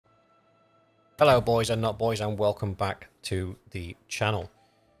Hello boys and not boys, and welcome back to the channel.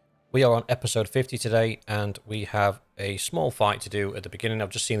 We are on episode 50 today, and we have a small fight to do at the beginning. I've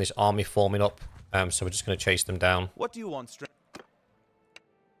just seen this army forming up, so we're just going to chase them down. What do you want,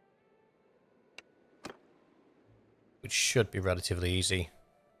 Which should be relatively easy.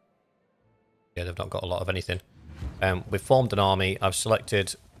 Yeah, they've not got a lot of anything. We've formed an army. I've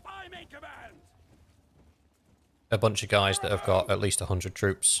selected a bunch of guys that have got at least 100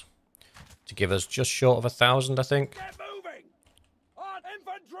 troops to give us just short of 1,000, I think. Get moving! On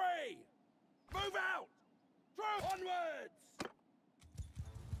infantry! Move out! Troops onwards!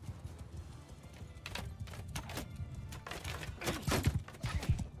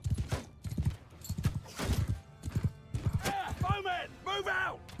 Bowmen! Move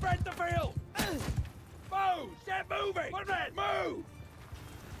out! Spread the field! Bows! Get moving! Footmen! Move!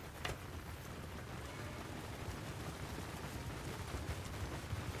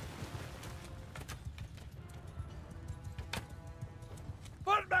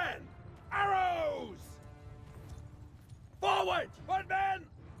 Footmen! Arrows! Forward! Footmen!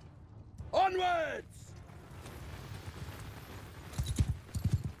 Onwards!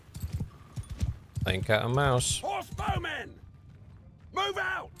 Playing cat and mouse. Horse bowmen! Move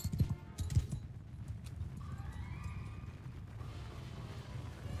out!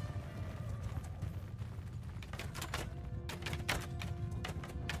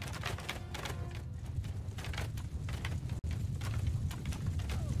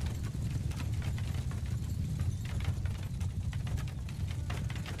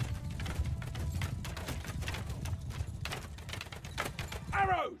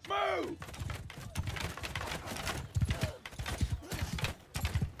 Arrows, move!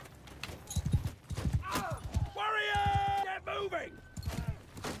 Warrior! Get moving!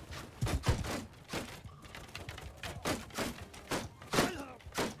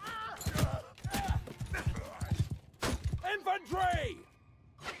 Infantry!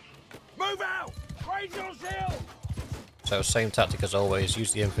 Move out! Raise your shield! So same tactic as always,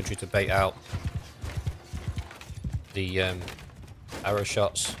 use the infantry to bait out the arrow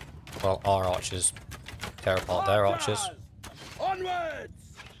shots, while our archers tear apart their archers. Onwards!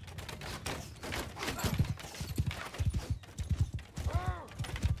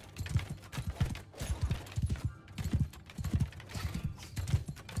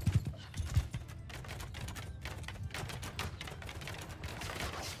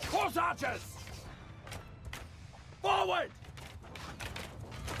 Horse archers! Forward!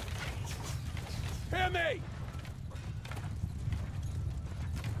 Hear me!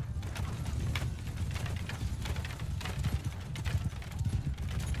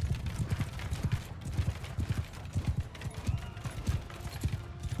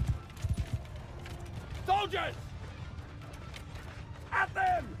 Soldiers! At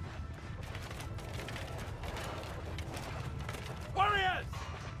them! Warriors!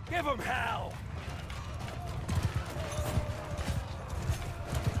 Give them hell!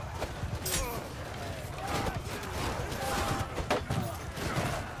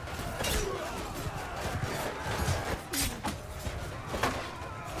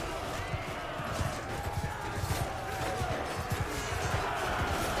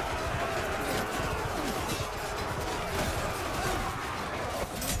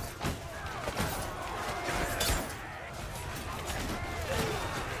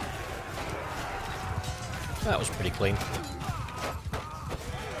 That was pretty clean.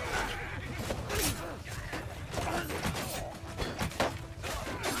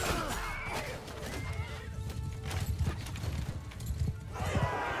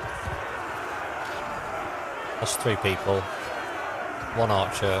 Lost 3 people, 1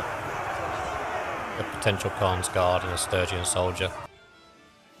 archer, a potential Khan's guard, and a Sturgian soldier.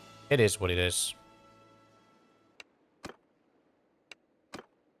 It is what it is.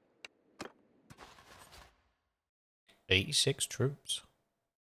 "86 troops.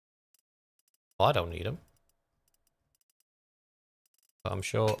 Well, I don't need them. But I'm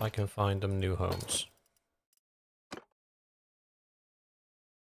sure I can find them new homes.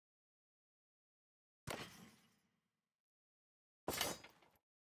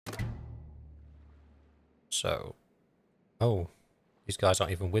 So, oh, these guys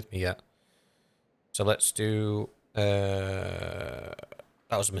aren't even with me yet. So let's do, that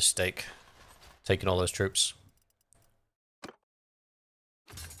was a mistake, taking all those troops.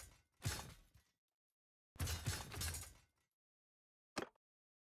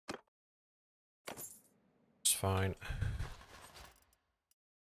 It's fine.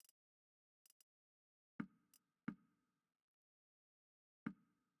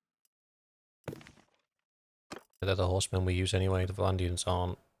 They're the horsemen we use anyway, the Valandians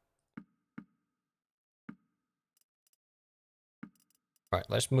aren't. Right,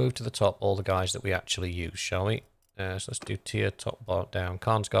 let's move to the top all the guys that we actually use, shall we? So let's do tier top, bottom, down.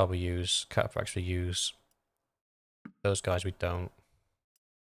 Khan's Guard we use. Cataphracts we use. Those guys we don't.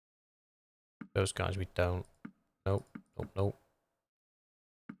 Those guys we don't. Nope, nope, nope.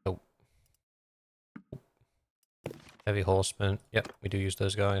 Nope. Heavy Horsemen. Yep, we do use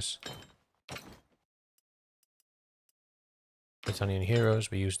those guys. Italian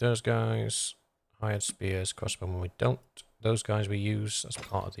Heroes, we use those guys. Hired Spears, Crossbowmen we don't. Those guys we use as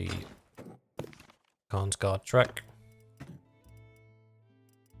part of the Khan's Guard trek.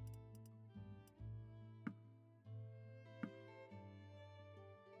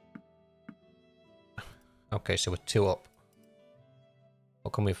 Okay, so we're 2 up.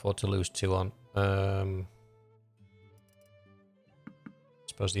 What can we afford to lose 2 on?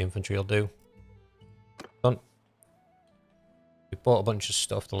 Suppose the infantry will do. Done. We bought a bunch of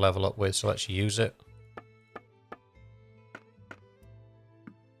stuff to level up with, so let's use it.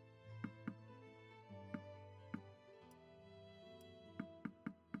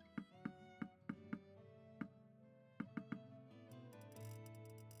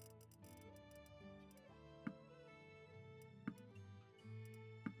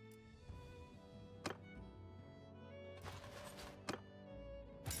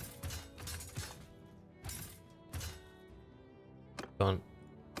 Done.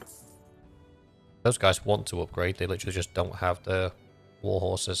 Those guys want to upgrade, they literally just don't have the war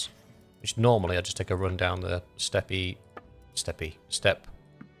horses. Which normally I just take a run down the step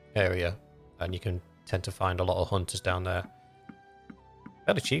area, and you can tend to find a lot of hunters down there.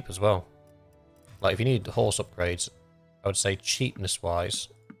 Fairly cheap as well. Like if you need horse upgrades, I would say cheapness wise,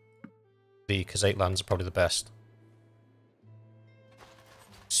 the Khazate lands are probably the best.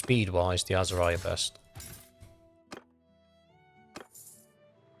 Speed wise, the Aserai are best.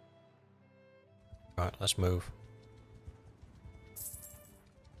 Right, let's move.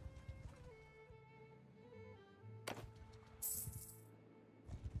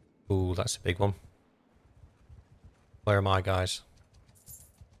 Ooh, that's a big one. Where are my guys?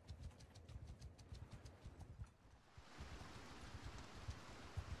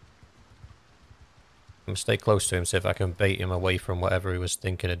 I'm gonna stay close to him, see if I can bait him away from whatever he was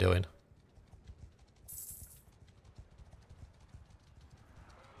thinking of doing.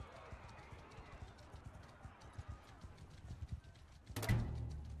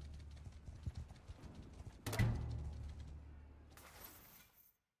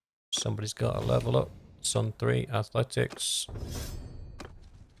 Somebody's got a level up. Sun 3, Athletics.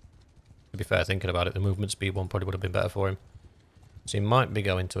 To be fair, thinking about it, the movement speed one probably would have been better for him. So he might be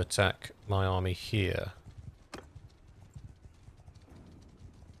going to attack my army here.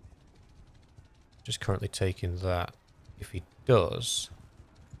 Just currently taking that. If he does...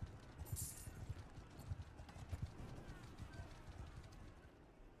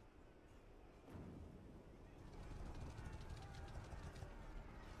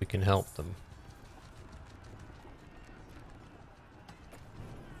 we can help them.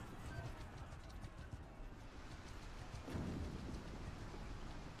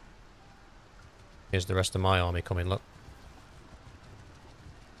 Here's the rest of my army coming, look.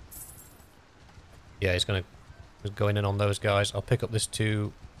 Yeah, he's going in on those guys. I'll pick up this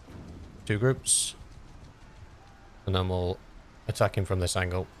two groups. And then we'll attack him from this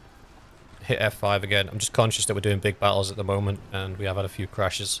angle. Hit F5 again. I'm just conscious that we're doing big battles at the moment, and we have had a few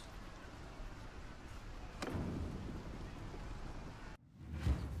crashes.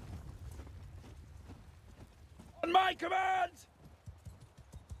 On my command!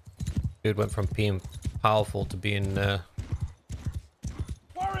 Dude went from being powerful to being... Warriors,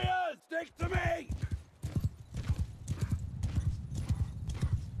 stick to me!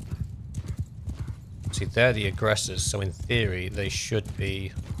 See, they're the aggressors, so in theory, they should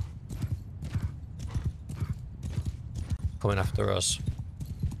be... coming after us.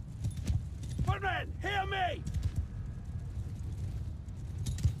 Footmen, hear me!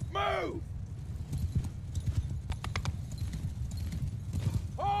 Move!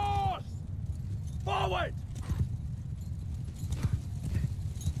 Horse! Forward!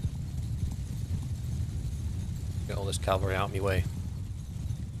 Get all this cavalry out of my way.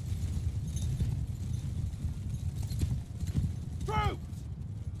 Troops!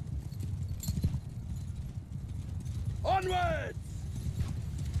 Onwards!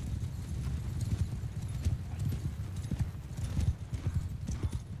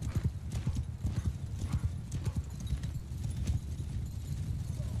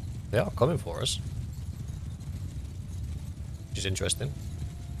 They are coming for us. Which is interesting.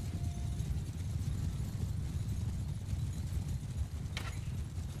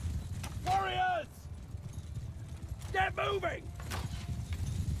 Warriors! Get moving!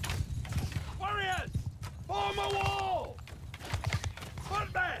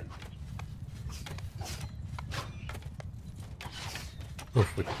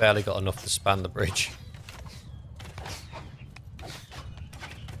 Oof, we've barely got enough to span the bridge.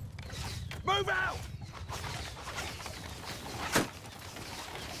 Move out!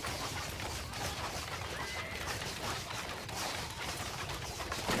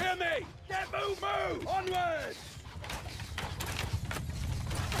 Hear me! Get move! Onwards!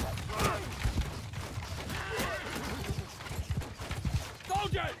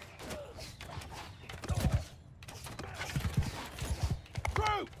 Soldiers!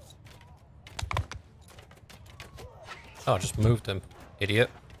 Troops! Oh, I just moved them, idiot.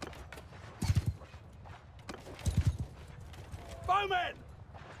 Bowmen!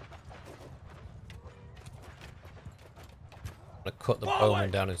 I'm gonna cut the Forward!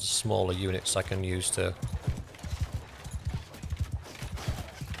 bowmen down into smaller units I can use to...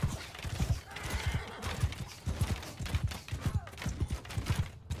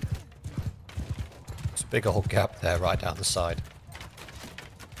 There's a big old gap there right down the side.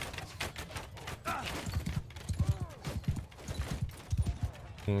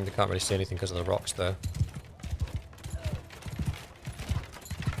 They can't really see anything because of the rocks there.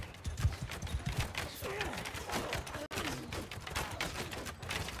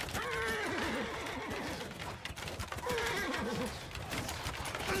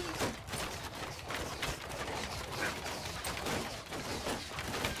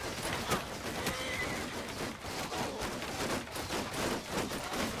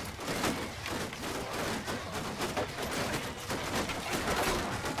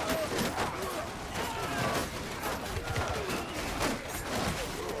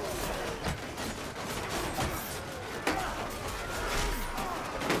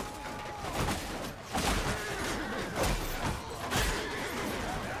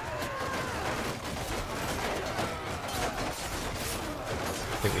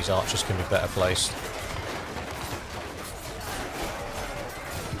 I think these archers can be better placed.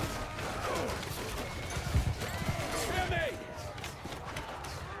 Hear me!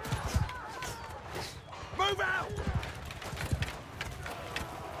 Move out!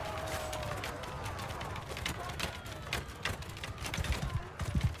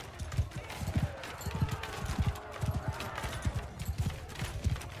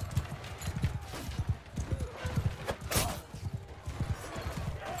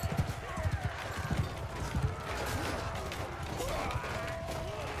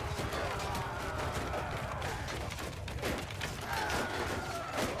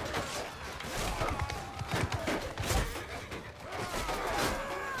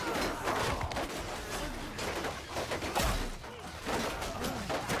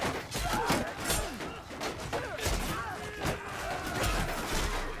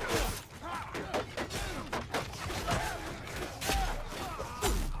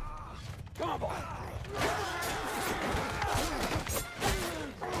 Come on, boy!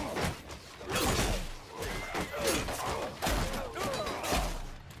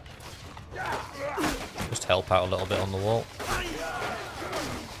 Just help out a little bit on the wall.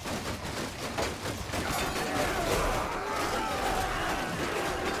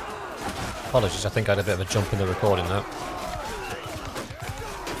 Apologies, I think I had a bit of a jump in the recording there.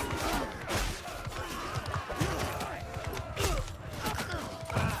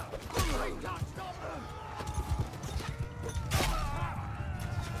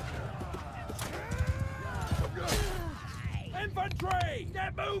 Infantry!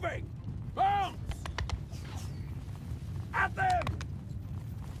 Get moving! Bounce! At them!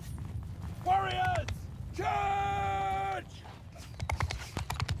 Warriors! Charge!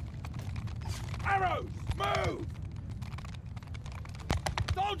 Arrows! Move!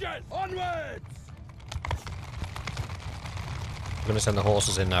 Soldiers! Onwards! I'm going to send the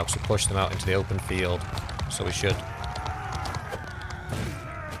horses in now because we pushed them out into the open field. So we should.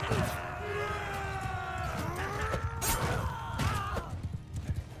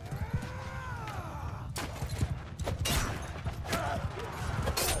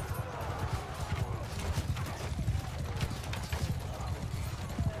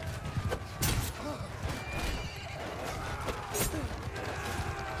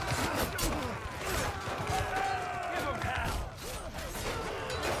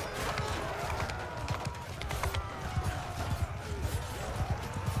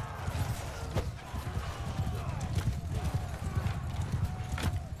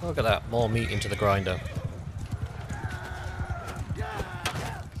 Look at that, more meat into the grinder.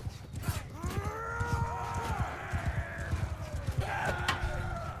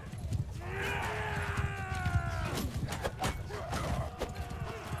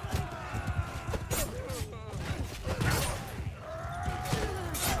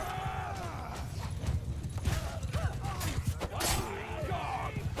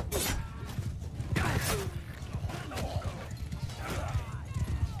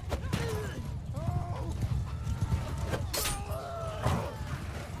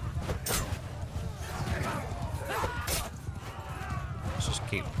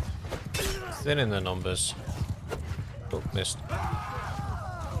 keep thinning the numbers. Oh, missed.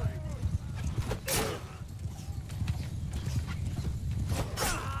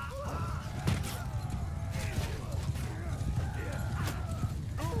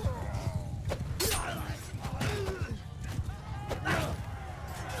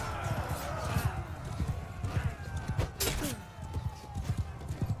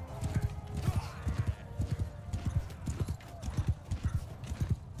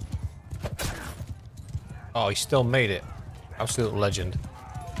 Oh, he still made it. Absolute legend.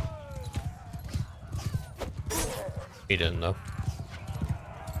 He didn't though.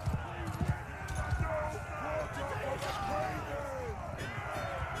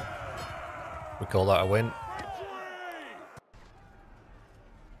 We call that a win.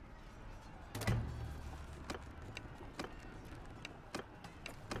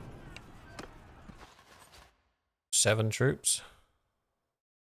 Seven troops.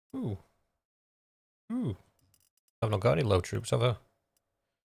 Ooh. Ooh. I've not got any low troops, have I?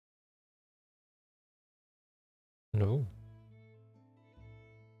 No.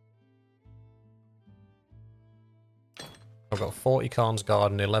 I've got 40 Khan's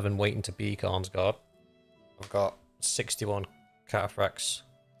Guard and 11 waiting to be Khan's Guard. I've got 61 cataphracts.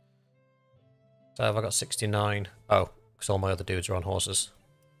 So have I got 69? Oh, because all my other dudes are on horses.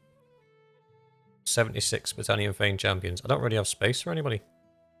 76 Battalion Fane Champions. I don't really have space for anybody.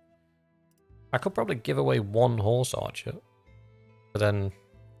 I could probably give away one horse archer. But then,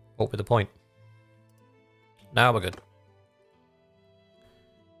 what would be the point? Now we're good.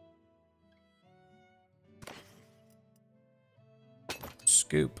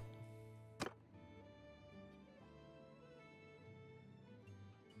 Scoop.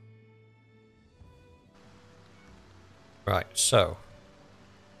 Right, so.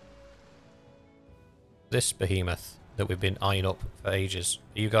 This behemoth that we've been eyeing up for ages.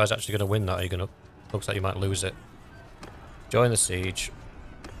 Are you guys actually going to win that? Are you going to... Looks like you might lose it. Join the siege.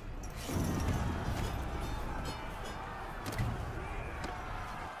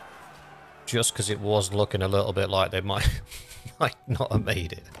 Just because it was looking a little bit like they might not have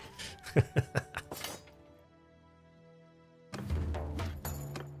made it.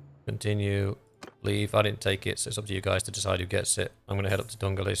 Continue. Leave. I didn't take it, so it's up to you guys to decide who gets it. I'm going to head up to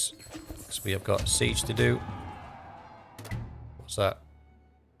Dungalis, because we have got a siege to do. What's that?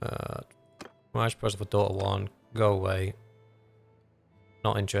 March present for daughter 1. Go away.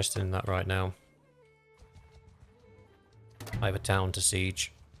 Not interested in that right now. I have a town to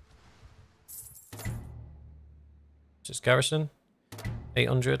siege. Is it garrison?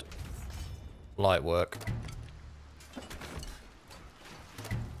 800. Light work.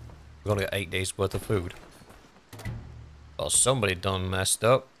 We've only got 8 days worth of food. Well, somebody done messed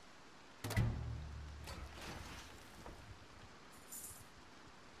up.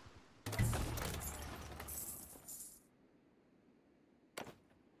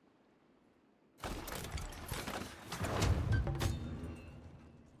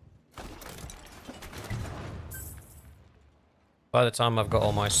 By the time I've got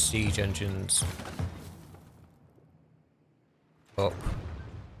all my siege engines up,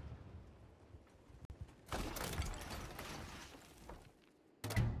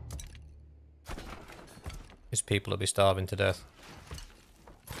 these people will be starving to death.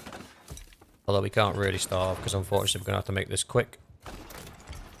 Although we can't really starve, because unfortunately we're going to have to make this quick.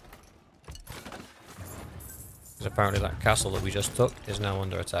 Because apparently that castle that we just took is now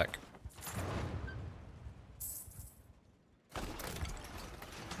under attack.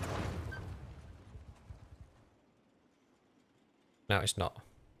 No, it's not.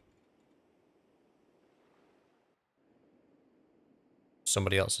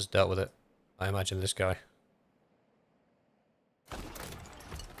 Somebody else has dealt with it. I imagine this guy.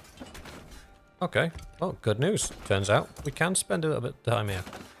 Okay. Well, good news. Turns out we can spend a little bit of time here.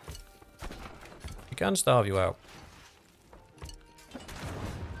 We can starve you out.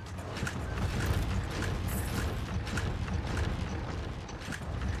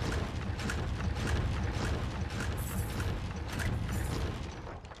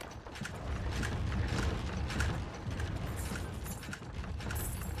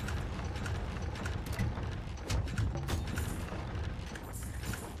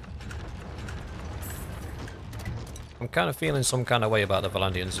 I'm kind of feeling some kind of way about the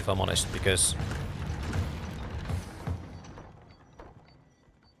Valandians, if I'm honest, because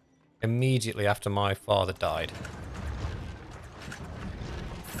immediately after my father died,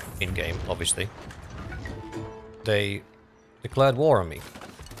 in-game, obviously, they declared war on me.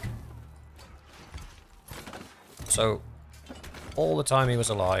 So, all the time he was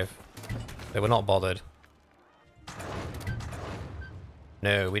alive, they were not bothered.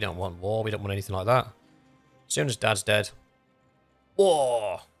 No, we don't want war. We don't want anything like that. As soon as Dad's dead,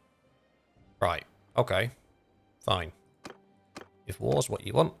 war! Right, okay. Fine. If war's what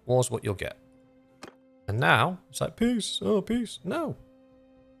you want, war's what you'll get. And now, it's like, peace, oh, peace. No.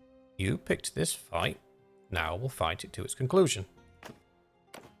 You picked this fight. Now we'll fight it to its conclusion.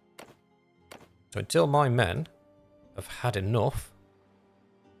 So until my men have had enough,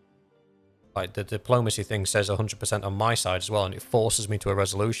 like the diplomacy thing says 100% on my side as well, and it forces me to a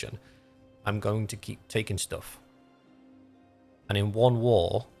resolution, I'm going to keep taking stuff. And in one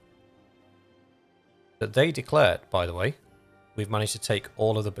war that they declared, by the way, we've managed to take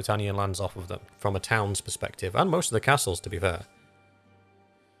all of the Britannian lands off of them from a town's perspective, and most of the castles, to be fair.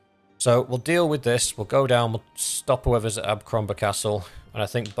 So we'll deal with this, we'll go down, we'll stop whoever's at Abercrombie Castle, and I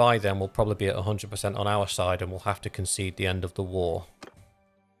think by then we'll probably be at 100% on our side and we'll have to concede the end of the war.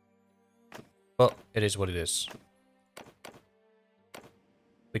 But it is what it is.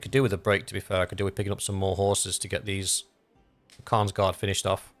 We could do with a break, to be fair. I could do with picking up some more horses to get these Khan's Guard finished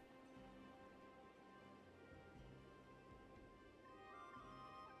off.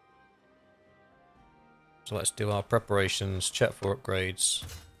 So let's do our preparations, check for upgrades.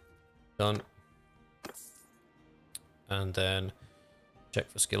 Done. And then check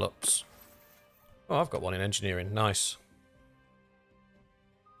for skill ups. Oh, I've got one in engineering. Nice.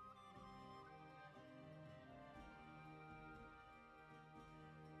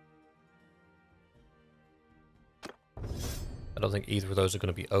 I don't think either of those are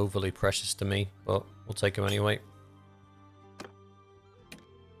going to be overly precious to me, but we'll take them anyway.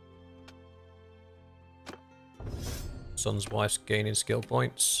 Son's wife's gaining skill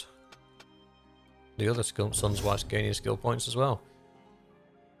points. The other son's wife's gaining skill points as well.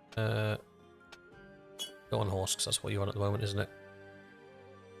 Go on horse, because that's what you're on at the moment, isn't it?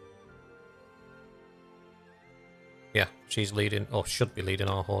 Yeah, she's leading, or should be leading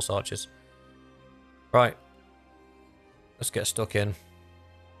our horse archers. Right. Let's get stuck in.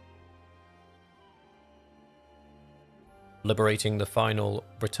 Liberating the final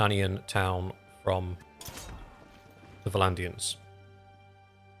Britannian town from the Valandians.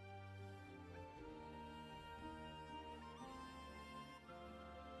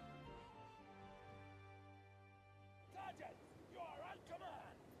 Sergeant, you are on command.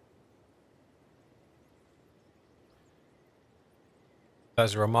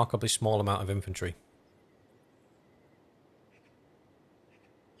 There's a remarkably small amount of infantry.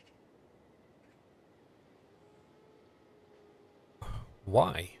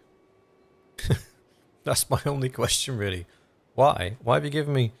 Why? That's my only question, really. Why? Why have you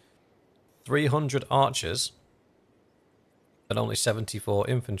given me 300 archers and only 74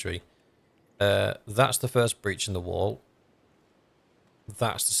 infantry? That's the first breach in the wall.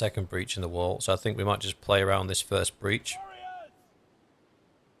 That's the second breach in the wall. So I think we might just play around this first breach. Warriors!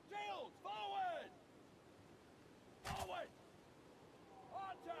 Shields, forward! Forward!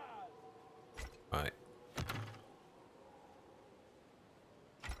 Archers! Right.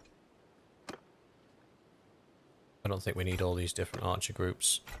 I don't think we need all these different archer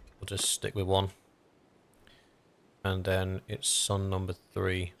groups. We'll just stick with one. And then it's son number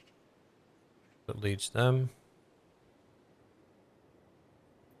 3 that leads them.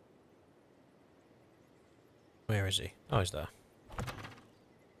 Where is he? Oh, he's there.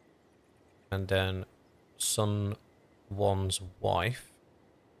 And then son 1's wife.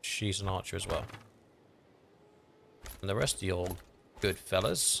 She's an archer as well. And the rest of you all good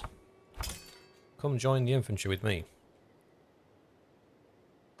fellas, come join the infantry with me.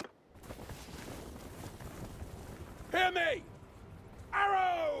 Hear me!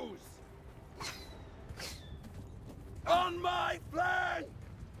 Arrows! On my flank!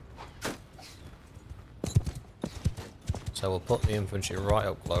 So we'll put the infantry right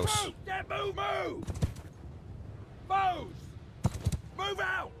up close. Move! Get move! Move! Foes! Move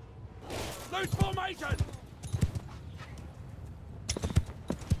out! Loose formation!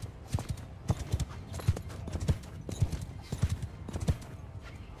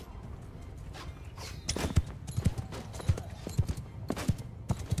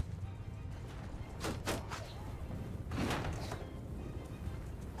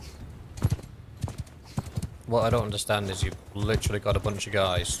 What I don't understand is you've literally got a bunch of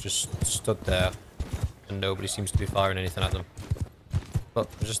guys just stood there and nobody seems to be firing anything at them. Look,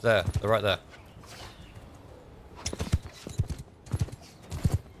 they're just there. They're right there.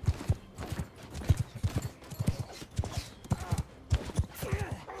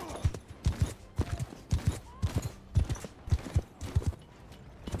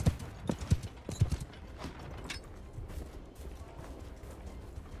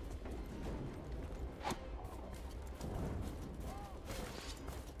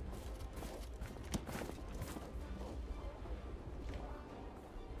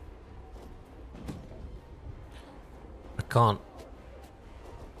 can't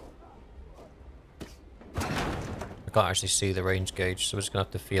actually see the range gauge, so we're just gonna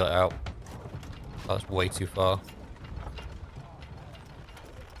have to feel it out. That's way too far.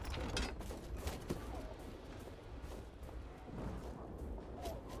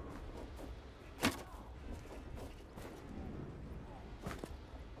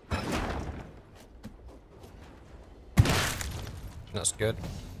 That's good.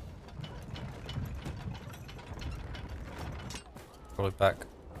 Probably back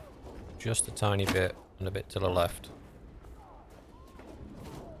just a tiny bit and a bit to the left.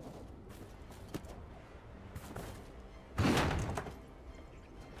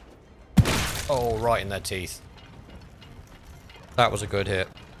 Oh, right in their teeth. That was a good hit.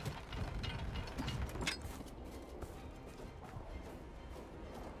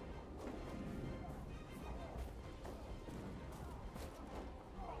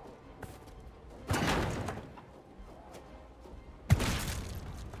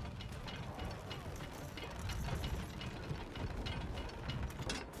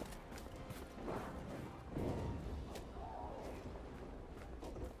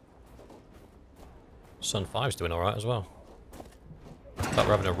 Sun 5's doing alright as well. Thought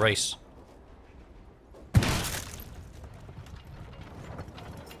we're having a race.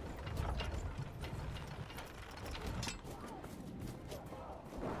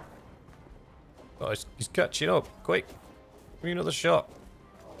 Oh, he's catching up. Quick. Give me another shot.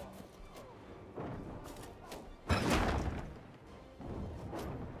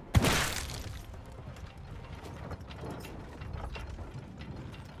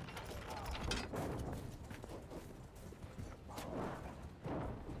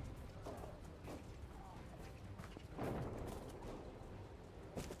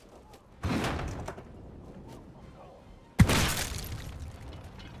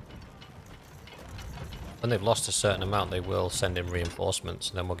 When they've lost a certain amount, they will send in reinforcements,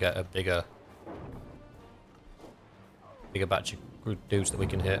 and then we'll get a bigger batch of dudes that we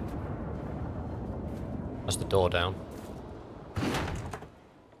can hit. That's the door down.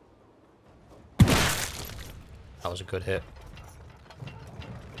 That was a good hit.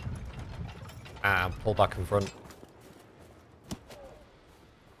 And pull back in front.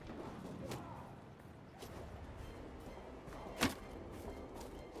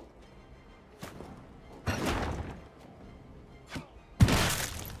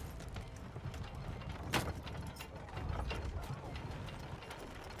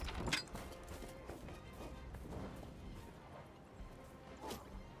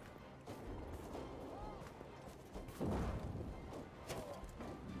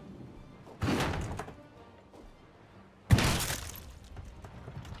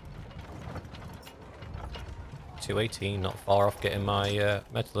 .218, not far off getting my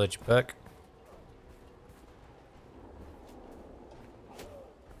metallurgy perk.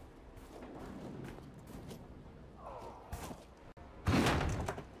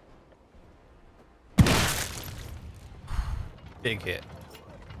 Big hit.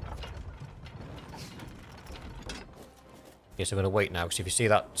 Yes, I'm going to wait now, because if you see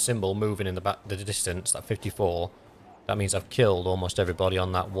that symbol moving in the distance, that 54, that means I've killed almost everybody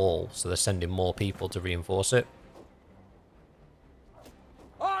on that wall, so they're sending more people to reinforce it.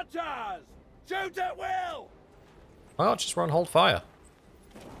 Archers! Shoot at will! My archers were on hold fire.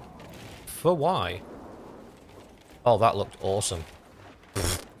 For why? Oh, that looked awesome.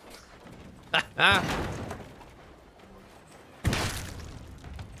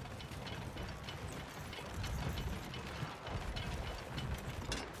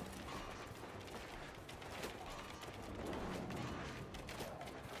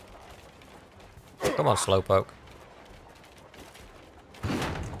 Come on, Slowpoke.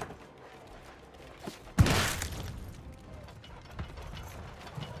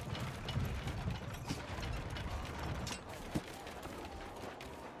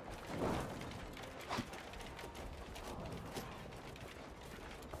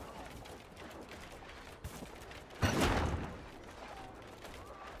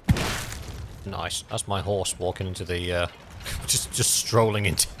 Nice. That's my horse walking into the, just strolling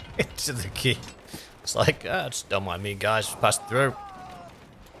into the key. It's like, just don't mind me, guys. Just pass through.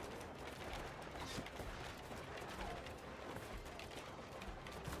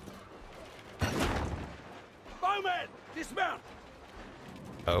 Bowmen, dismount!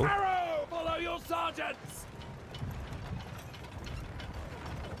 Oh. Arrow, follow your sergeants!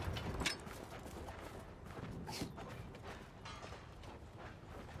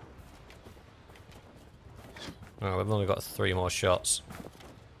 Oh, we've only got 3 more shots.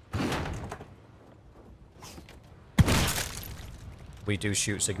 We do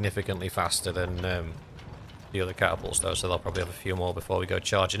shoot significantly faster than the other catapults though, so they'll probably have a few more before we go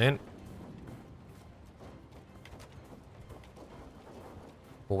charging in.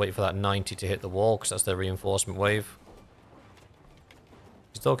 We'll wait for that 90 to hit the wall, because that's their reinforcement wave.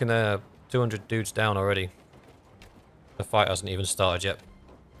 He's talking 200 dudes down already. The fight hasn't even started yet.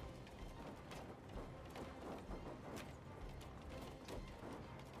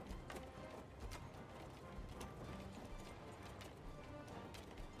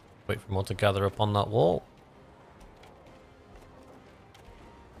 Wait for more to gather up on that wall.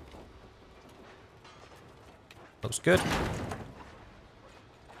 Looks good.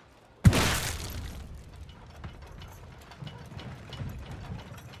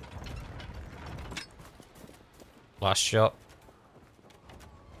 Last shot.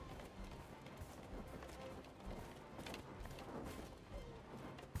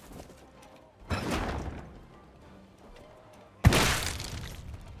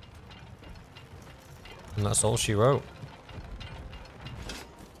 And that's all she wrote.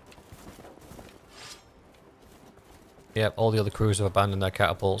 Yep, all the other crews have abandoned their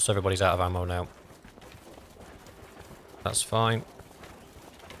catapults. Everybody's out of ammo now. That's fine.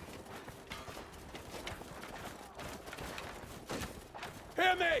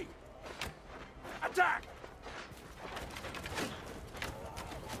 Hear me! Attack!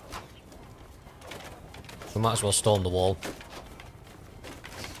 We might as well storm the wall.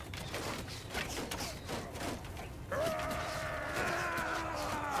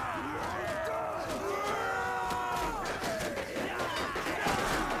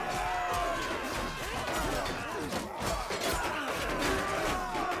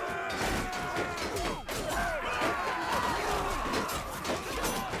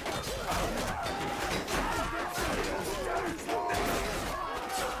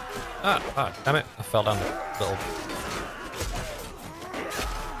 Ah, damn it. I fell down the little...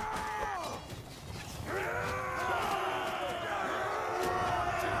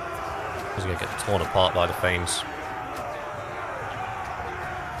 He's gonna get torn apart by the Thanes.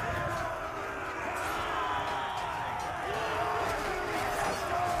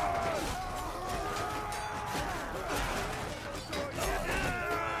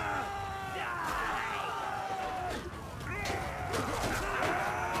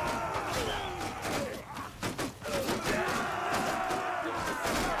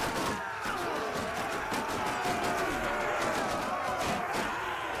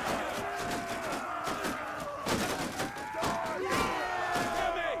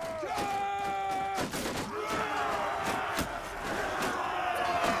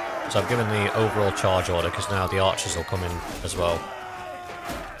 So I've given the overall charge order because now the archers will come in as well.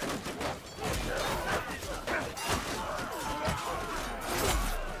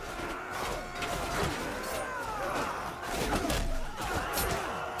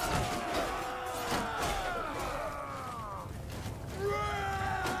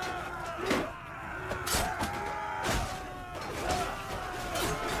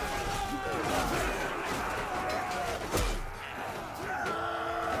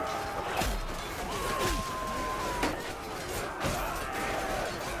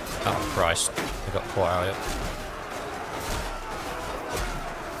 Oh Christ, I got caught out yet.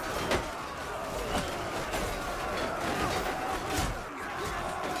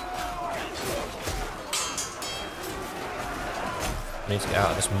 I need to get out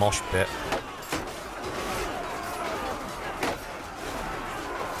of this mosh pit.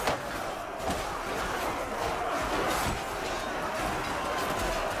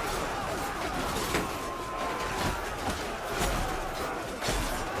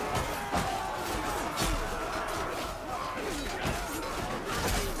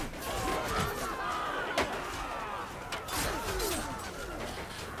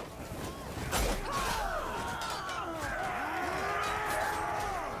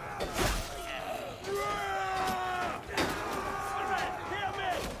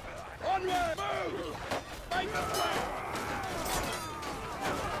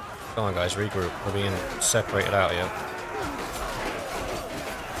 Come on guys, regroup. We're being separated out here.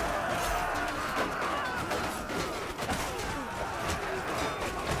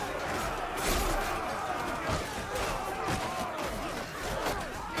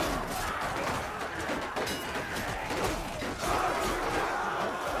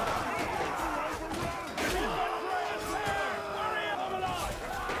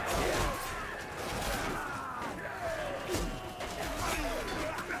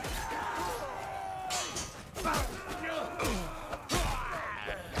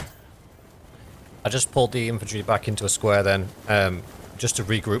 I just pulled the infantry back into a square then, just to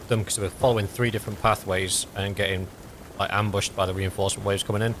regroup them, because they were following 3 different pathways and getting like ambushed by the reinforcement waves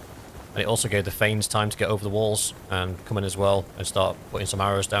coming in. And it also gave the Thanes time to get over the walls and come in as well and start putting some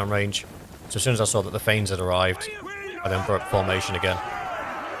arrows down range. So as soon as I saw that the Thanes had arrived, I then broke formation again.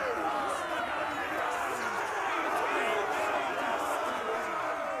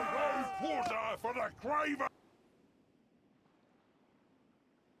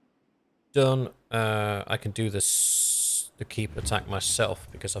 Done. I can do this, the keep attack myself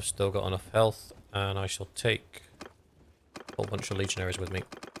because I've still got enough health, and I shall take a whole bunch of legionaries with me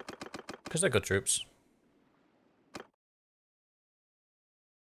because they're good troops.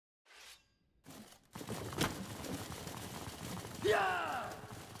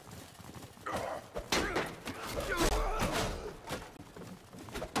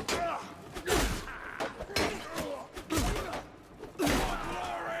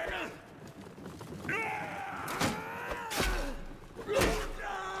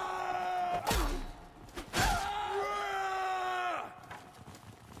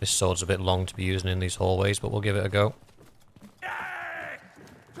 This sword's a bit long to be using in these hallways, but we'll give it a go.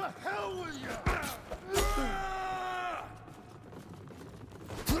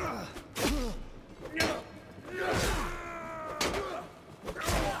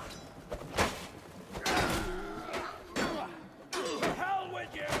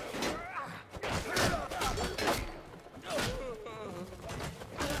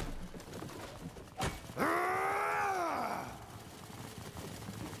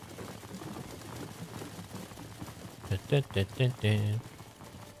 Dun, dun, dun, dun.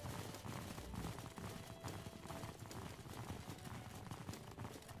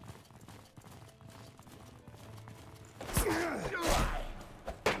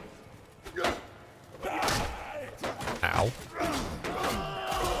 Ow.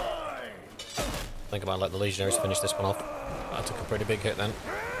 I think I might let the legionaries finish this one off. That took a pretty big hit then.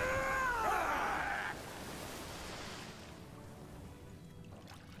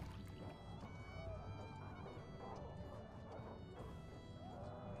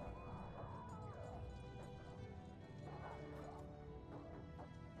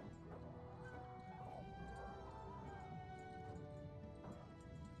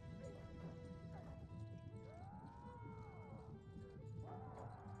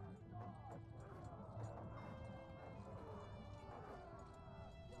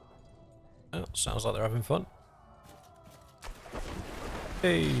 Oh, sounds like they're having fun.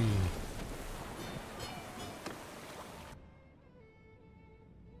 Hey.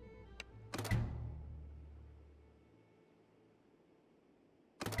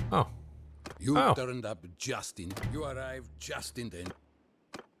 Oh. You turned up just in. You arrived just in then.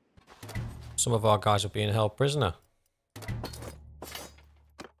 Some of our guys are being held prisoner.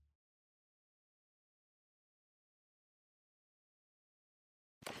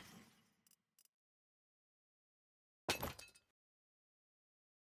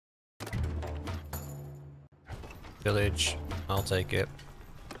 Village, I'll take it.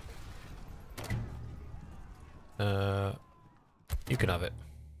 You can have it.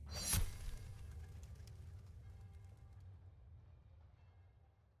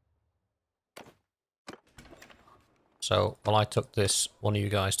 So, while I took this, one of you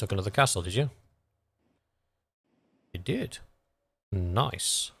guys took another castle, did you? You did.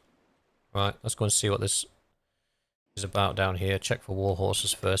 Nice. Right, let's go and see what this is about down here. Check for war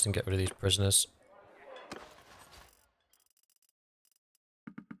horses first and get rid of these prisoners.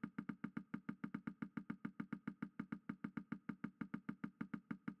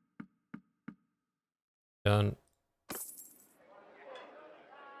 Done.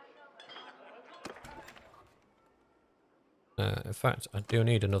 In fact, I do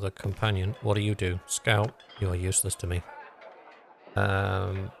need another companion. What do you do? Scout? You are useless to me.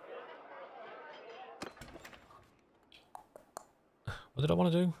 What did I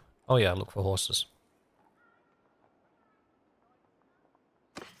want to do? Oh yeah, look for horses.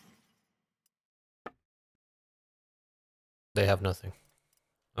 They have nothing.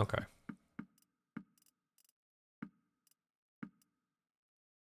 Okay.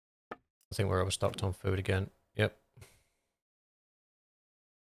 I think we're overstocked on food again. Yep.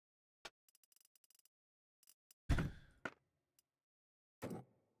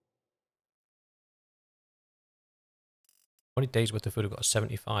 How many days worth of food? I've got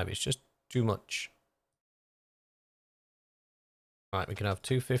 75. It's just too much. Right, we can have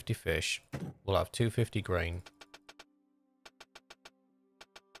 250 fish. We'll have 250 grain.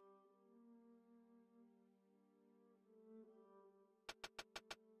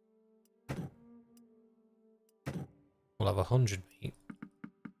 We'll have 100 meat.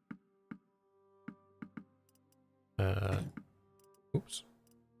 Oops.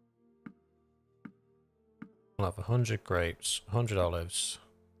 We'll have 100 grapes, 100 olives.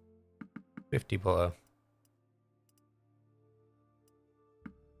 50 butter.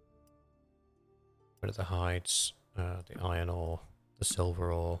 Rid of the hides, the iron ore, the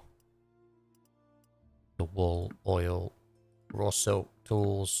silver ore, the wool, oil, raw silk,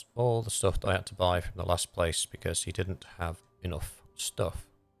 tools, all the stuff that I had to buy from the last place because he didn't have enough stuff.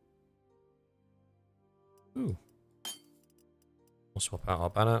 Ooh. We'll swap out our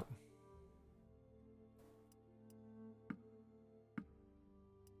banner.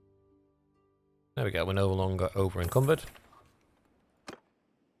 There we go, we're no longer over encumbered.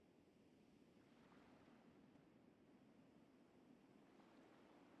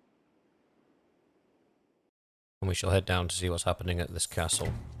 And we shall head down to see what's happening at this castle.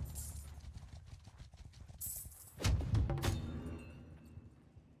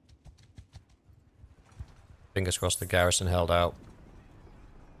 Fingers crossed the garrison held out.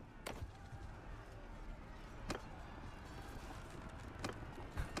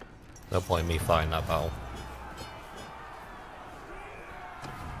 No point in me fighting that battle.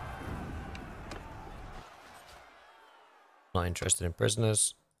 Not interested in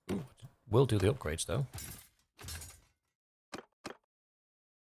prisoners. Ooh, we'll do the upgrades though.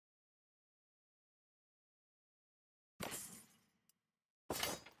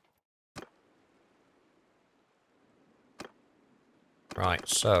 Right,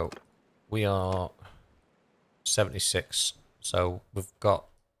 so we are 76, so we've got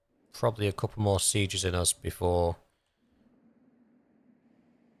probably a couple more sieges in us before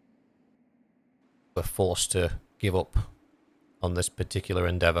we're forced to give up on this particular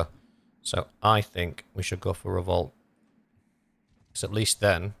endeavour. So I think we should go for revolt. Because at least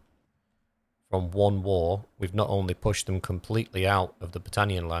then, from one war, we've not only pushed them completely out of the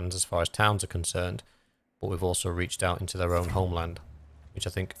Britannian lands as far as towns are concerned, but we've also reached out into their own homeland, which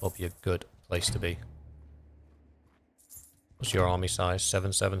I think will be a good place to be. What's your army size?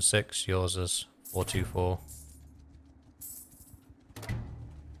 776. Yours is 424.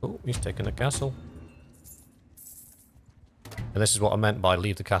 Oh, he's taking the castle. And this is what I meant by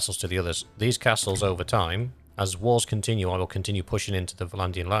leave the castles to the others. These castles over time, as wars continue, I will continue pushing into the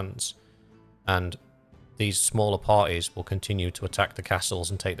Valandian lands. And these smaller parties will continue to attack the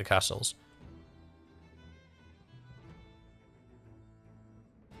castles and take the castles.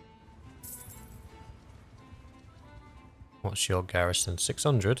 What's your garrison?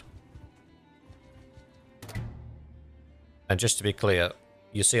 600. And just to be clear,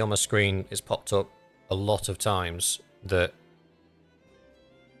 you see on my screen it's popped up a lot of times that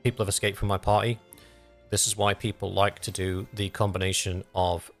people have escaped from my party. This is why people like to do the combination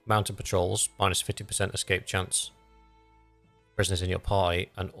of mounted patrols, minus 50% escape chance, prisoners in your party,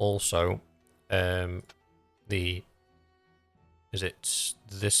 and also the... is it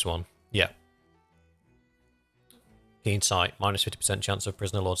this one? Yeah. Keen sight, minus 50% chance of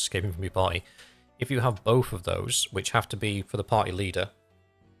prisoner lords escaping from your party. If you have both of those, which have to be for the party leader,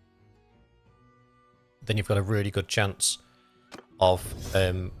 then you've got a really good chance of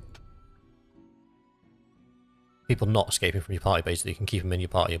people not escaping from your party. Basically, you can keep them in your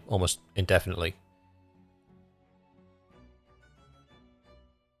party almost indefinitely.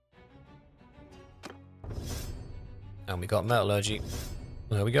 And we got metallurgy.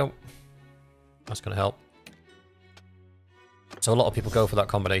 There we go. That's going to help. So a lot of people go for that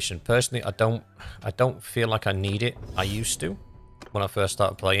combination. Personally, I don't feel like I need it. I used to when I first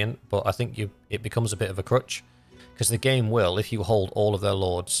started playing, but I think it becomes a bit of a crutch because the game will, if you hold all of their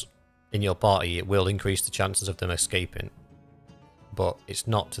lords in your party, it will increase the chances of them escaping. But it's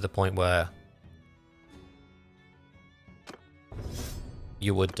not to the point where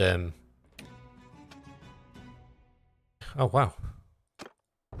you would oh wow.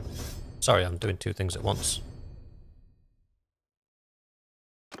 Sorry, I'm doing two things at once.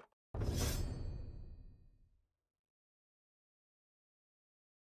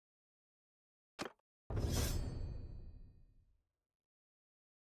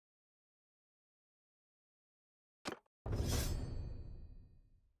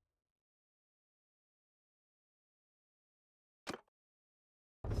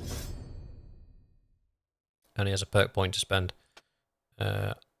 And he has a perk point to spend.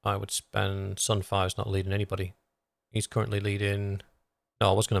 I would spend... Sunfire's not leading anybody. He's currently leading... No,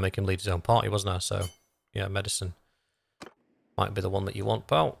 I was going to make him lead his own party, wasn't I? So, yeah, medicine might be the one that you want,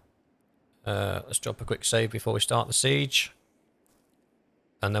 pal. Let's drop a quick save before we start the siege.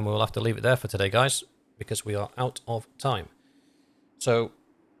 And then we'll have to leave it there for today, guys, because we are out of time. So,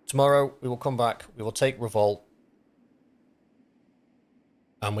 tomorrow we will come back, we will take Revolt,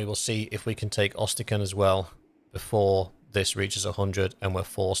 and we will see if we can take Ostican as well before this reaches 100 and we're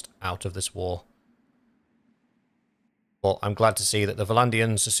forced out of this war. But I'm glad to see that the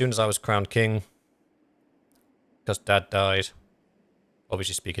Valandians, as soon as I was crowned king, because Dad died,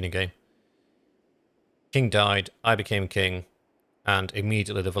 obviously speaking in game, King died, I became king, and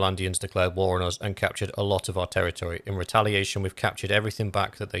immediately the Valandians declared war on us and captured a lot of our territory. In retaliation, we've captured everything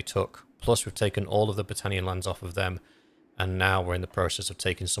back that they took, plus we've taken all of the Britannian lands off of them, and now we're in the process of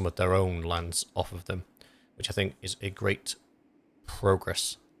taking some of their own lands off of them, which I think is a great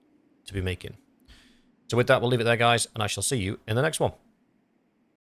progress to be making. So with that, we'll leave it there, guys, and I shall see you in the next one.